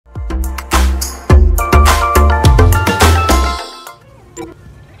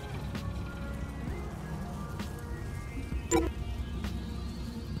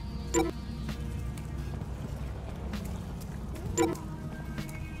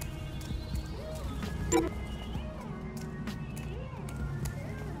Ooh,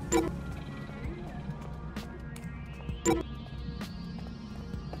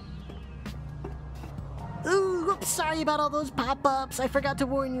 whoops, sorry about all those pop-ups. I forgot to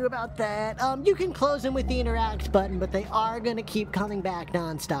warn you about that. You can close them with the interact button, but they are gonna keep coming back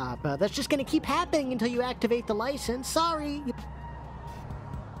non-stop. That's just gonna keep happening until you activate the license. Sorry.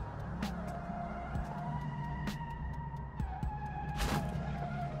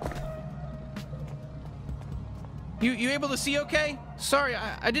 You able to see okay? Sorry,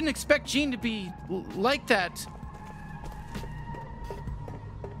 I didn't expect Jean to be like that.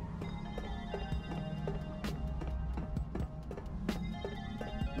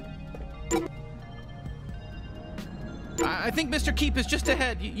 I think Mr. Keep is just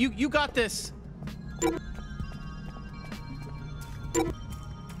ahead. You got this.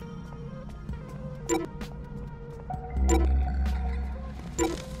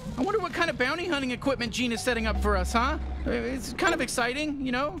 I wonder what kind of bounty hunting equipment Jean is setting up for us, huh? It's kind of exciting,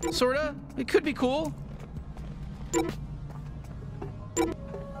 you know? Sorta. It could be cool.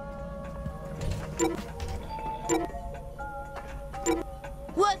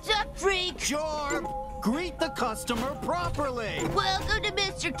 What's up, freak? Jorb! Greet the customer properly! Welcome to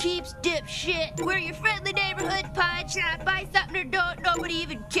Mr. Keep's dipshit. We're your friendly neighborhood pawn shop. Buy something or don't, nobody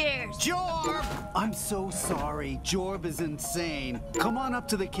even cares. Jorb! I'm so sorry. Jorb is insane. Come on up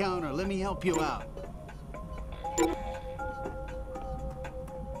to the counter. Let me help you out.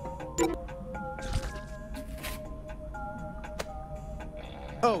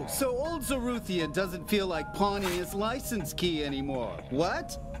 Oh, so old Zaruthian doesn't feel like pawning his license key anymore.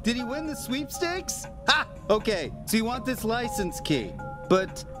 What? Did he win the sweepstakes? Ha! Okay, so you want this license key.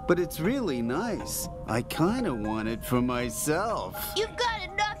 But it's really nice. I kinda want it for myself. You've got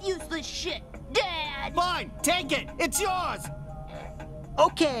enough useless shit, Dad. Fine, take it. It's yours.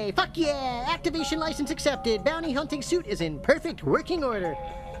 Okay, fuck yeah! Activation license accepted. Bounty hunting suit is in perfect working order.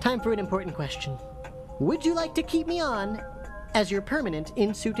 Time for an important question. Would you like to keep me on as your permanent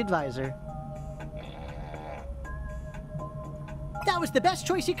in-suit advisor? That was the best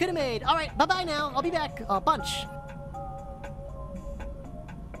choice you could have made. All right, bye-bye now. I'll be back. A bunch.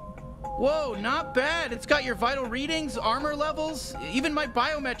 Whoa, not bad. It's got your vital readings, armor levels, even my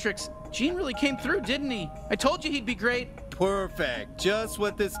biometrics. Jean really came through, didn't he? I told you he'd be great. Perfect. Just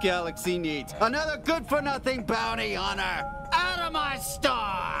what this galaxy needs. Another good-for-nothing bounty hunter. Out of my store!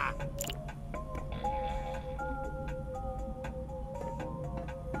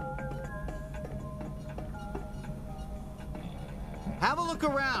 Have a look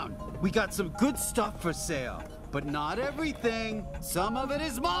around. We got some good stuff for sale, but not everything. Some of it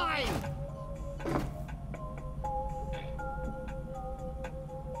is mine.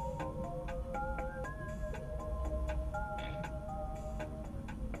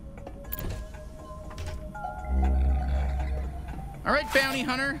 All right, bounty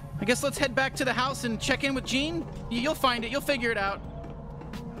hunter. I guess let's head back to the house and check in with Jean. You'll find it. You'll figure it out.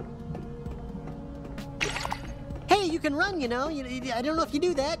 Hey, you can run, you know. I don't know if you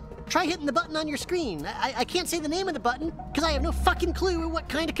do that. Try hitting the button on your screen. I can't say the name of the button because I have no fucking clue what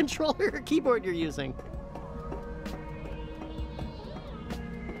kind of controller or keyboard you're using.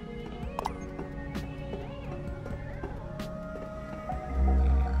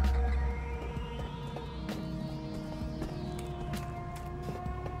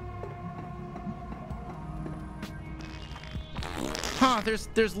 Huh,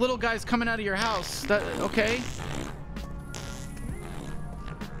 there's little guys coming out of your house. Okay.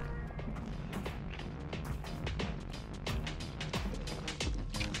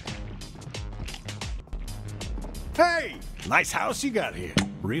 Hey! Nice house you got here.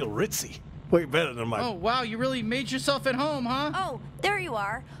 Real ritzy. Way better than my... Oh, wow, you really made yourself at home, huh? Oh, there you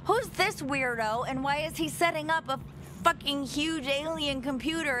are. Who's this weirdo, and why is he setting up a fucking huge alien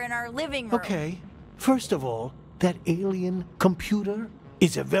computer in our living room? Okay, first of all, that alien computer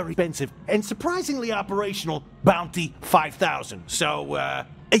is a very expensive and surprisingly operational Bounty 5000. So,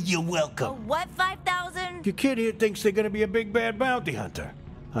 you're welcome. A what 5,000? Your kid here thinks they're gonna be a big bad bounty hunter.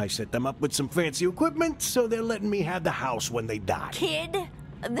 I set them up with some fancy equipment, so they're letting me have the house when they die. Kid?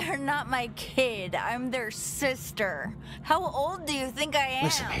 They're not my kid. I'm their sister. How old do you think I am?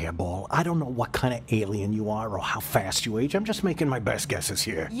 Listen, Hairball, I don't know what kind of alien you are or how fast you age. I'm just making my best guesses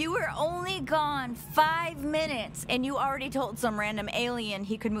here. You were only gone 5 minutes, and you already told some random alien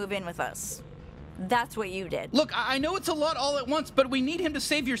he could move in with us. That's what you did. Look, I know it's a lot all at once, but we need him to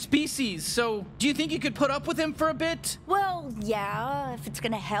save your species, so do you think you could put up with him for a bit? Well, yeah, if it's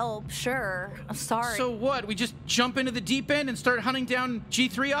gonna help, sure. I'm sorry. So what, we just jump into the deep end and start hunting down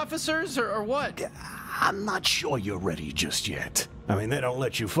G3 officers, or what? I'm not sure you're ready just yet. I mean, they don't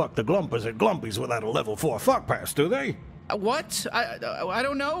let you fuck the Glumpers at Glumpies without a level 4 fuck pass, do they? What? I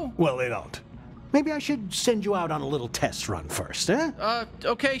don't know. Well, they don't. Maybe I should send you out on a little test run first, eh?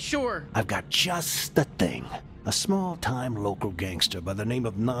 Okay, sure. I've got just the thing. A small-time local gangster by the name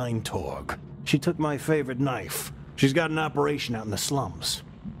of Nine Torg. She took my favorite knife. She's got an operation out in the slums.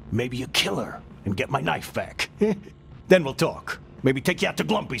 Maybe you kill her and get my knife back. Then we'll talk. Maybe take you out to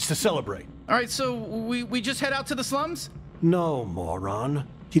Glumpies to celebrate. All right, so we just head out to the slums? No, moron.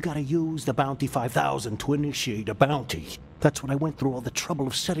 You gotta use the Bounty 5000 to initiate a bounty. That's what I went through all the trouble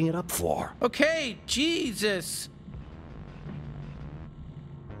of setting it up for. Okay, Jesus.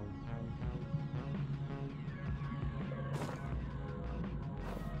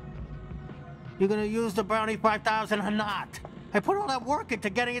 You gonna use the Bounty 5000 or not? I put all that work into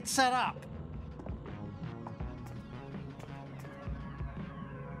getting it set up.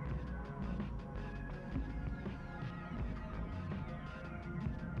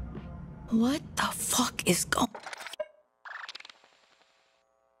 What the fuck is going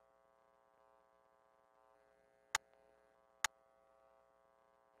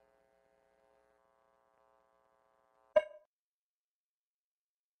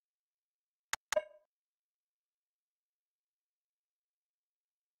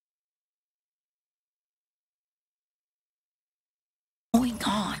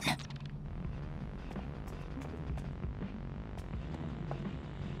on?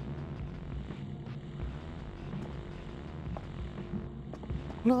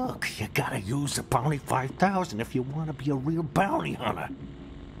 Look, you gotta use the Bounty 5000 if you want to be a real bounty hunter.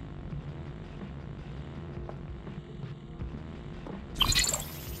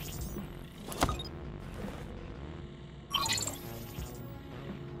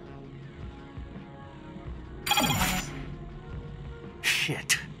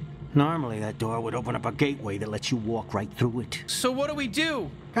 Shit. Normally that door would open up a gateway that lets you walk right through it. So what do we do?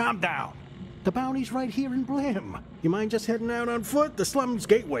 Calm down. The bounty's right here in Blim. You mind just heading out on foot? The slums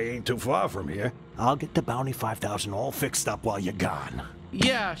gateway ain't too far from here. I'll get the Bounty 5000 all fixed up while you're gone.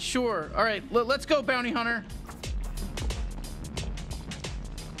 Yeah, sure. All right, let's go, bounty hunter.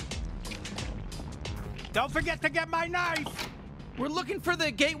 Don't forget to get my knife! We're looking for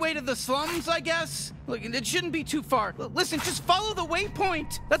the gateway to the slums, I guess? Look, it shouldn't be too far. Listen, just follow the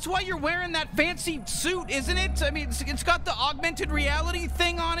waypoint. That's why you're wearing that fancy suit, isn't it? I mean, it's got the augmented reality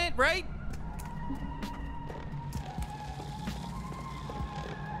thing on it, right?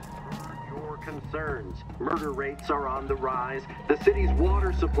 Concerns. Murder rates are on the rise. The city's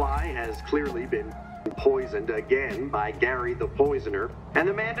water supply has clearly been poisoned again by Gary the Poisoner. And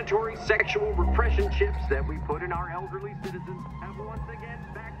the mandatory sexual repression chips that we put in our elderly citizens have once again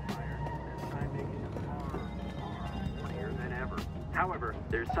backfired, this time making us far hornier than ever. However,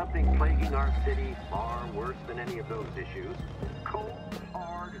 there's something plaguing our city far worse than any of those issues. Cold,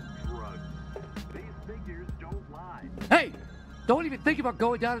 hard drugs. These figures don't lie. Hey! Don't even think about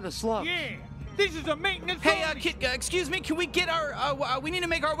going down to the slums. Yeah, this is a maintenance. Hey, excuse me, can we get our, we need to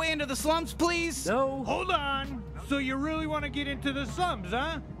make our way into the slums, please? No. Hold on. So you really want to get into the slums,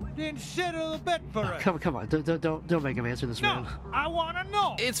 huh? Then settle a bet for us. Come on, don't make him answer this, No, man. I want to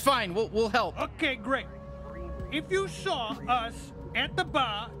know. It's fine, we'll help. Okay, great. If you saw us at the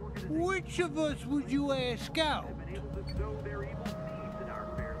bar, which of us would you ask out?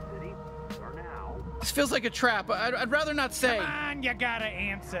 This feels like a trap. I'd rather not say. Come on, you gotta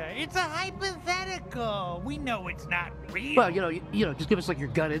answer. It's a hypothetical. We know it's not real. Well, you know, just give us like your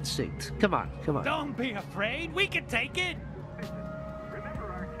gut instinct. Come on. Don't be afraid. We can take it.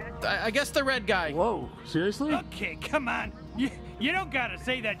 I guess the red guy. Whoa, seriously? Okay, come on. You don't gotta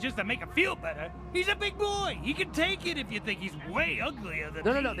say that just to make him feel better. He's a big boy. He can take it if you think he's way uglier than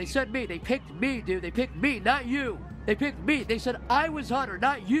me. No. They said me. They picked me, dude. They picked me, not you. They picked me. They said I was Hunter,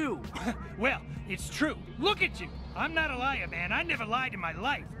 not you. Well, it's true. Look at you. I'm not a liar, man. I never lied in my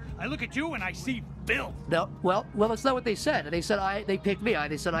life. I look at you and I see filth. No, well, that's not what they said. They said they picked me.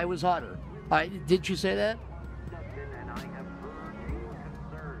 They said I was Hunter. Didn't you say that?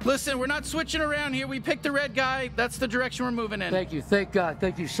 Listen, we're not switching around here. We picked the red guy. That's the direction we're moving in. Thank you. Thank God.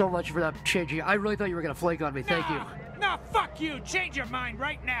 Thank you so much for that changing. I really thought you were going to flake on me. Thank you. No, fuck you. Change your mind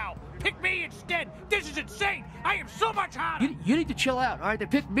right now. Pick me instead. This is insane. I am so much hotter. You need to chill out, all right? They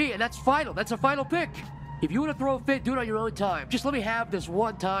picked me, and that's final. That's a final pick. If you want to throw a fit, do it on your own time. Just let me have this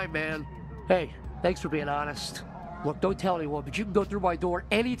one time, man. Hey, thanks for being honest. Look, don't tell anyone, but you can go through my door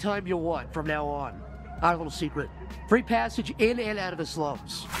anytime you want from now on. Our little secret. Free passage in and out of the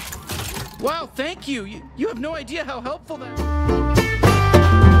slums. Wow, thank you. You have no idea how helpful that is.